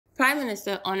Prime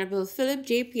Minister Honorable Philip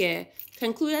J. Pierre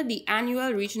concluded the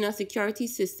annual Regional Security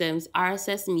Systems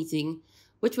RSS meeting,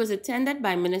 which was attended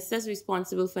by ministers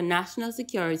responsible for national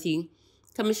security,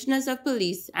 commissioners of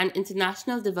police, and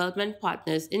international development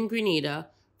partners in Grenada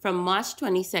from March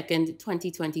 22,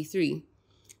 2023.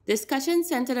 Discussion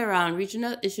centered around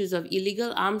regional issues of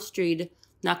illegal arms trade,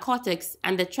 narcotics,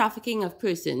 and the trafficking of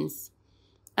persons.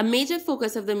 A major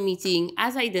focus of the meeting,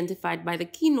 as identified by the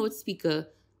keynote speaker,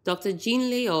 Dr. Hyginus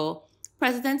Leon,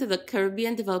 president of the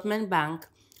Caribbean Development Bank,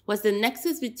 was the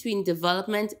nexus between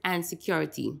development and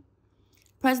security.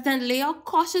 President Leon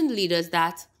cautioned leaders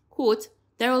that, quote,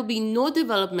 there will be no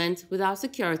development without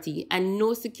security and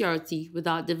no security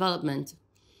without development.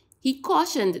 He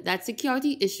cautioned that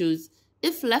security issues,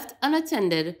 if left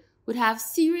unattended, would have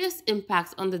serious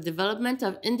impacts on the development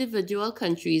of individual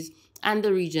countries and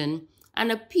the region,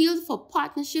 and appealed for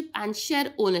partnership and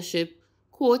shared ownership,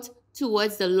 quote,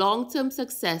 towards the long-term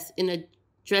success in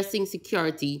addressing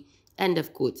security, end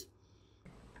of quote.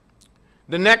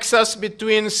 The nexus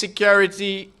between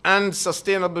security and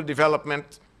sustainable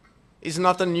development is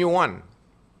not a new one,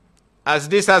 as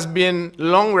this has been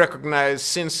long recognized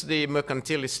since the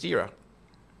mercantilist era.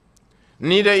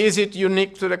 Neither is it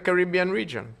unique to the Caribbean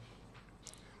region.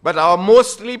 But our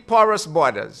mostly porous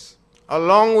borders,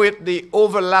 along with the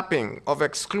overlapping of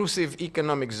exclusive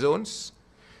economic zones,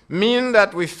 mean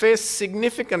that we face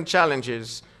significant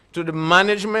challenges to the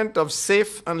management of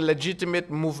safe and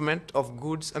legitimate movement of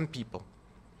goods and people.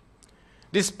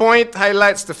 This point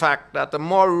highlights the fact that a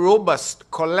more robust,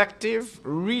 collective,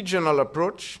 regional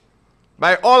approach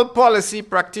by all policy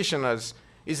practitioners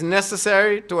is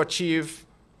necessary to achieve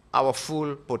our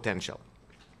full potential.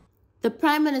 The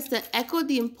Prime Minister echoed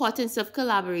the importance of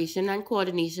collaboration and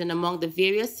coordination among the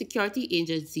various security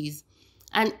agencies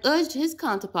and urged his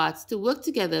counterparts to work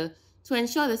together to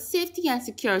ensure the safety and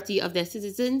security of their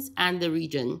citizens and the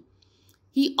region.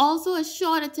 He also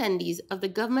assured attendees of the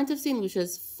Government of Saint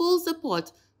Lucia's full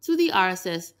support to the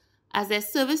RSS as their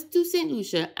service to Saint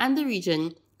Lucia and the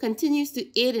region continues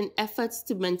to aid in efforts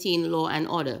to maintain law and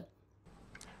order.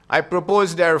 I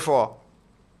propose, therefore,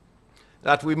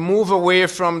 that we move away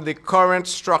from the current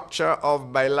structure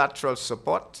of bilateral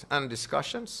support and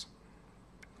discussions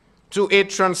to a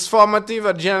transformative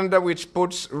agenda which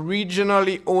puts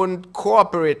regionally owned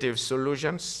cooperative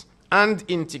solutions and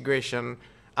integration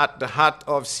at the heart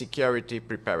of security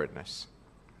preparedness.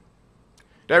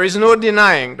 There is no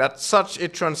denying that such a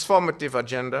transformative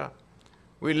agenda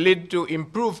will lead to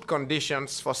improved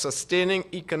conditions for sustaining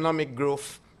economic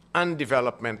growth and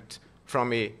development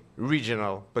from a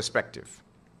regional perspective.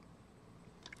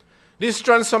 This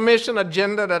transformation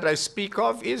agenda that I speak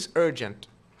of is urgent.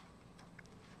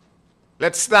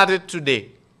 Let's start it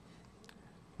today,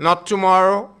 not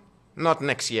tomorrow, not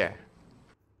next year.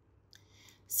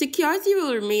 Security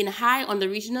will remain high on the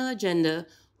regional agenda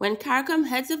when CARICOM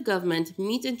heads of government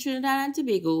meet in Trinidad and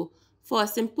Tobago for a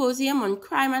symposium on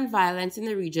crime and violence in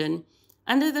the region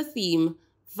under the theme,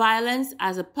 Violence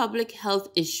as a Public Health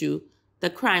Issue, the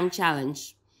Crime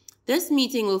Challenge. This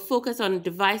meeting will focus on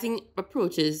devising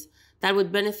approaches that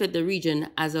would benefit the region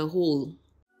as a whole.